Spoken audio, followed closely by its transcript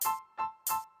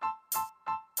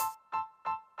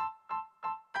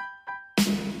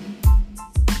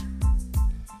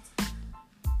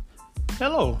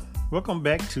Hello, welcome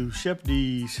back to Chef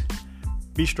D's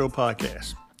Bistro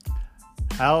Podcast.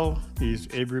 How is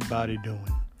everybody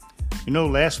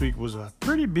doing? Last week was a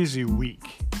pretty busy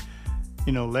week.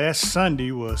 Last Sunday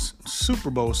was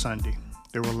Super Bowl Sunday.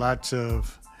 There were lots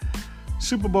of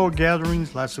Super Bowl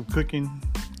gatherings, lots of cooking,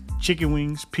 chicken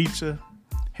wings, pizza,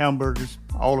 hamburgers,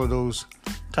 all of those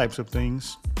types of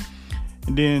things.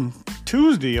 And then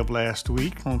Tuesday of last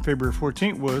week, on February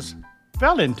 14th, was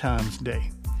Valentine's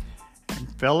Day. And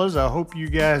fellas, I hope you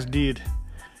guys did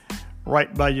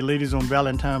right by your ladies on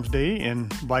Valentine's Day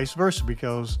and vice versa,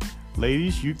 because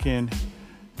ladies, you can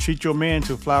treat your man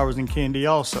to flowers and candy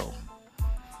also.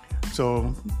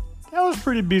 So that was a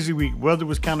pretty busy week. Weather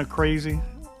was kind of crazy,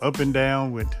 up and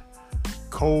down, with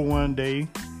cold one day,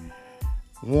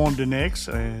 warm the next,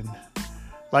 and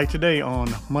like today on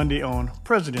Monday on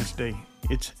President's Day,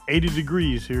 it's 80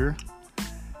 degrees here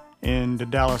in the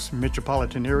Dallas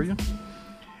metropolitan area.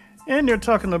 And they're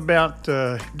talking about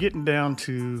getting down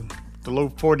to the low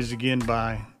 40s again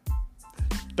by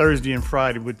Thursday and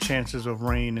Friday, with chances of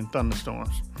rain and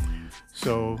thunderstorms.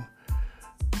 So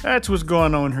that's what's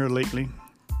going on here lately.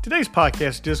 Today's podcast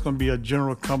is just going to be a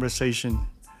general conversation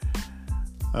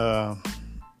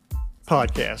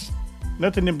podcast.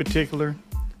 Nothing in particular.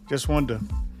 Just wanted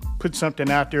to put something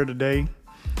out there today.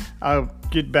 I'll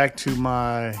get back to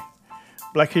my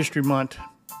Black History Month,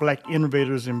 Black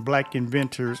Innovators and Black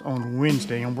Inventors on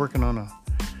Wednesday. I'm working on a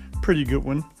pretty good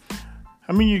one.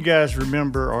 How many of you guys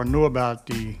remember or know about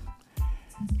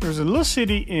there's a little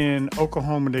city in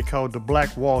Oklahoma they call the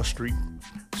Black Wall Street.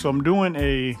 So I'm doing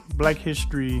a Black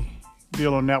History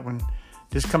deal on that one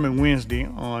this coming Wednesday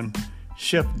on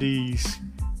Chef D's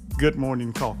Good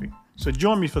Morning Coffee. So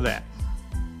join me for that.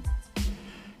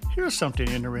 Here's something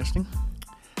interesting.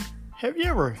 Have you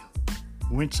ever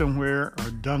went somewhere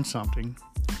or done something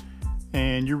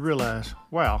and you realize,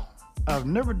 wow, I've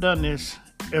never done this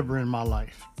ever in my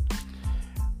life?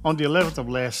 On the 11th of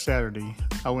last Saturday,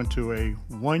 I went to a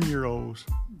 1-year-old's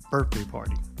birthday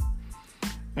party.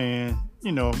 And,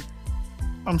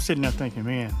 I'm sitting there thinking,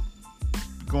 man,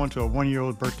 going to a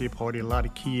 1-year-old birthday party, a lot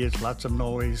of kids, lots of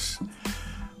noise.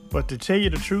 But to tell you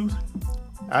the truth,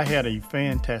 I had a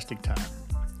fantastic time.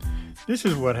 This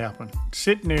is what happened.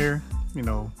 Sitting there,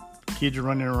 kids are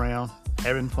running around,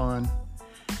 having fun.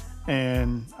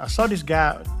 And I saw this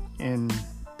guy, and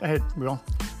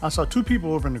I saw two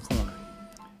people over in the corner.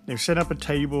 They set up a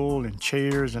table and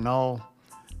chairs and all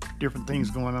different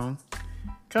things going on.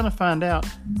 Kind of find out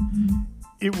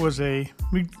it was a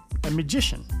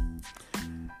magician.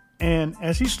 And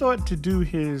as he started to do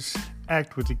his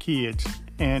act with the kids,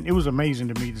 and it was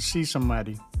amazing to me to see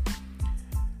somebody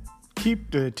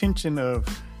keep the attention of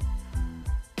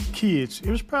kids. It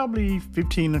was probably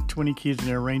 15 or 20 kids in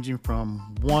there, ranging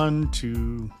from 1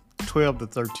 to 12 to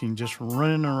 13, just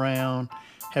running around,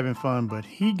 having fun. But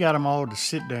he got them all to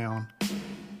sit down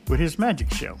with his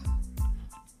magic show.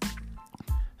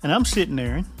 And I'm sitting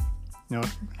there,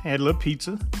 had a little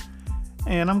pizza,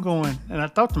 and I'm going, and I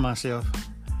thought to myself,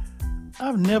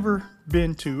 I've never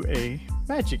been to a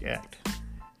magic act.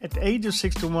 At the age of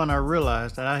 61, I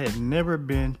realized that I had never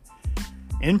been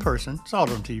in person, saw it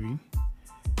on TV,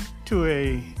 to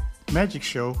a magic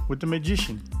show with the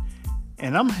magician.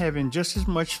 And I'm having just as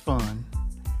much fun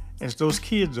as those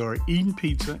kids are eating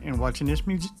pizza and watching this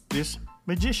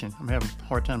magician. I'm having a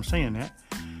hard time saying that.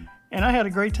 And I had a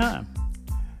great time.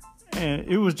 And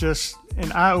it was just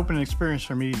an eye-opening experience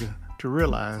for me to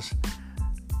realize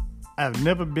I've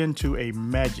never been to a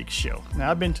magic show.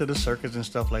 Now, I've been to the circus and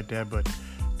stuff like that, but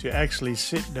to actually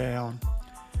sit down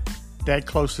that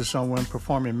close to someone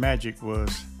performing magic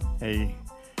was a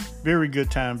very good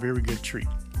time, very good treat.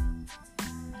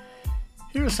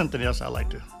 Here's something else I like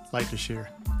to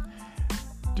share.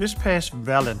 This past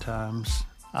Valentine's,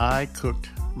 I cooked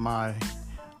my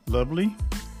lovely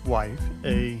wife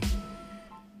a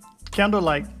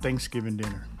candlelight Thanksgiving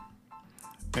dinner.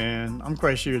 And I'm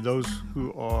quite sure those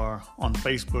who are on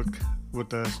Facebook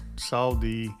with us saw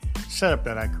the setup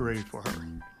that I created for her.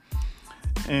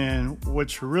 And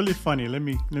what's really funny, let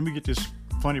me get this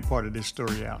funny part of this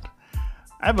story out.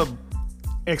 I have a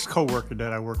ex-coworker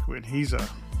that I worked with. He's a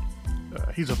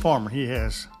farmer. He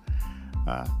has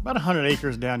about 100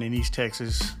 acres down in East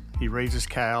Texas. He raises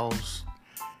cows.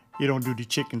 He don't do the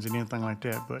chickens and anything like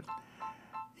that. But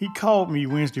he called me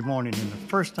Wednesday morning, and the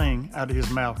first thing out of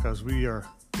his mouth, because we are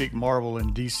big Marvel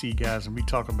and DC guys, and we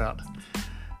talk about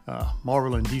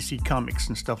Marvel and DC comics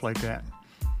and stuff like that.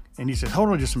 And he said, hold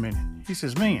on just a minute. He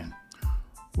says, man,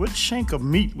 what shank of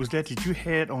meat was that you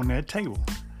had on that table?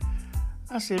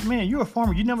 I said, man, you're a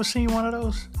farmer. You never seen one of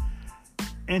those?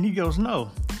 And he goes,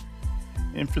 no.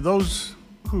 And for those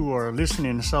who are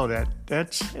listening and saw that,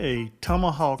 that's a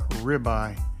tomahawk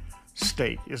ribeye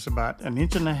steak. It's about 1.5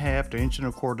 inches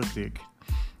to 1.25 inches thick,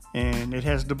 and it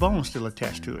has the bone still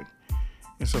attached to it.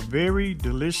 It's a very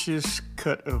delicious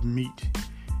cut of meat,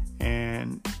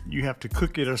 and you have to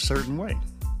cook it a certain way.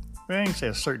 Well, I ain't say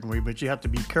a certain way, but you have to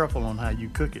be careful on how you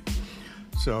cook it.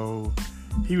 So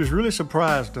he was really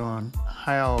surprised on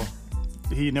how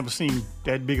he had never seen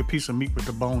that big a piece of meat with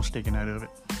the bone sticking out of it.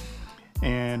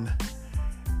 And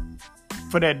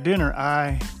for that dinner,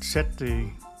 I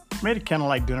made it kind of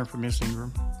like dinner for Miss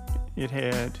Ingram. It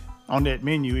had, on that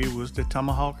menu, it was the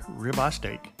tomahawk ribeye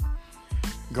steak,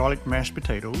 garlic mashed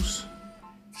potatoes,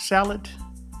 salad,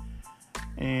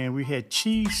 and we had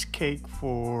cheesecake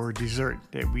for dessert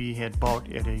that we had bought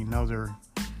at another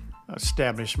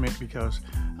establishment, because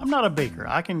I'm not a baker.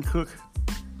 I can cook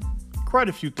quite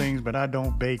a few things, but I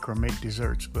don't bake or make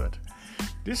desserts. But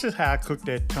this is how I cook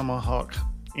that tomahawk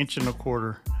 1.25 inch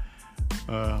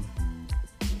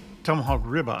tomahawk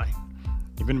ribeye.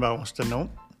 If anybody wants to know,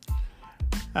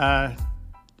 I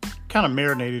kind of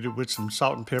marinated it with some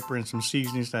salt and pepper and some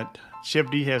seasonings that Chef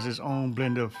D has his own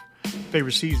blend of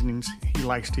favorite seasonings he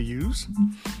likes to use.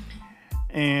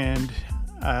 And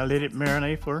I let it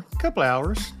marinate for a couple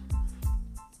hours.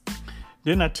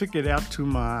 Then I took it out to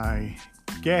my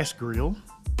gas grill,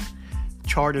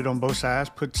 charred it on both sides,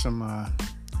 put some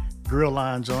grill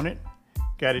lines on it,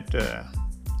 got it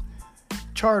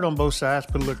charred on both sides,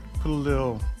 put a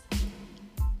little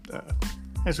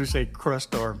as we say,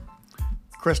 crust on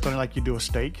it like you do a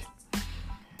steak.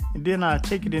 And then I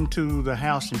take it into the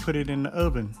house and put it in the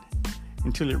oven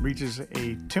until it reaches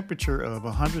a temperature of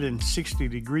 160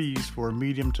 degrees for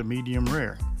medium to medium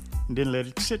rare, and then let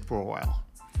it sit for a while.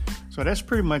 So that's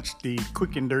pretty much the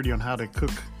quick and dirty on how to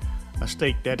cook a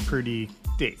steak that pretty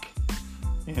thick.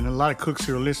 And a lot of cooks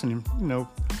who are listening,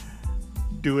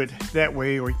 do it that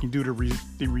way, or you can do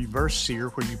the reverse sear,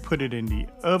 where you put it in the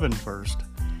oven first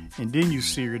and then you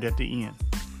sear it at the end.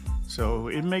 So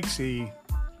it makes and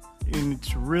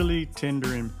it's really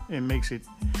tender, and it makes it's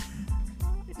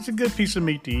a good piece of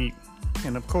meat to eat.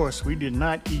 And of course, we did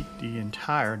not eat the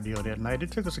entire deal that night.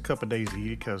 It took us a couple of days to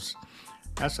eat it, because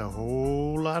that's a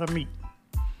whole lot of meat.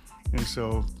 And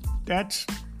so that's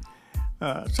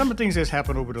some of the things that's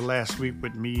happened over the last week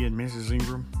with me and Mrs.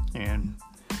 Ingram. And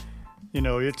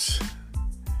it's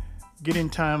getting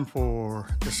time for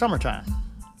the summertime,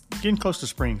 getting close to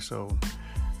spring. So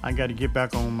I got to get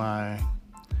back on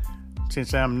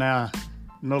since I'm now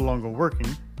no longer working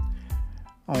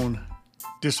on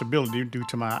disability due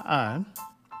to my eye,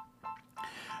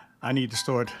 I need to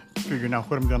start figuring out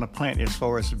what I'm going to plant as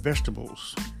far as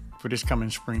vegetables for this coming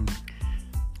spring.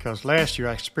 Because last year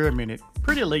I experimented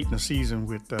pretty late in the season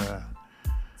with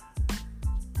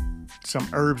some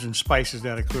herbs and spices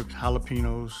that I cooked,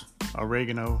 jalapenos,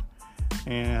 oregano,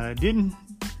 and I didn't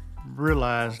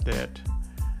realize that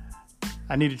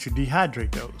I needed to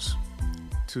dehydrate those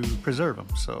to preserve them.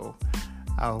 So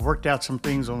I worked out some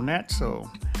things on that. So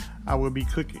I will be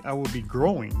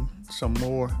growing some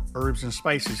more herbs and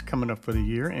spices coming up for the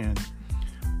year, and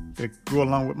they go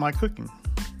along with my cooking.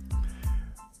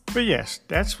 But yes,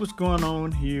 that's what's going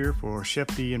on here for Chef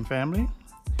D and family,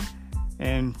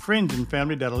 and friends and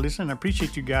family that are listening. I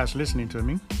appreciate you guys listening to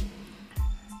me.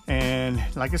 And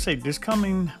like I say, this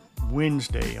coming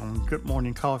Wednesday on Good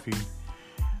Morning Coffee,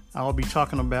 I'll be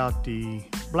talking about the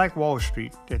Black Wall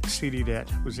Street, that city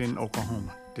that was in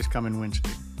Oklahoma, this coming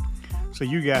Wednesday. So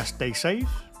you guys stay safe.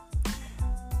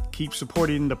 Keep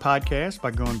supporting the podcast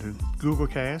by going to Google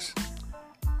Cast,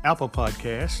 Apple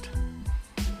Podcast,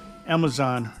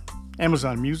 Amazon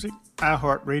Music,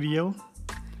 iHeartRadio,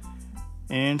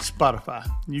 and Spotify.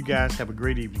 You guys have a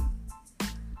great evening.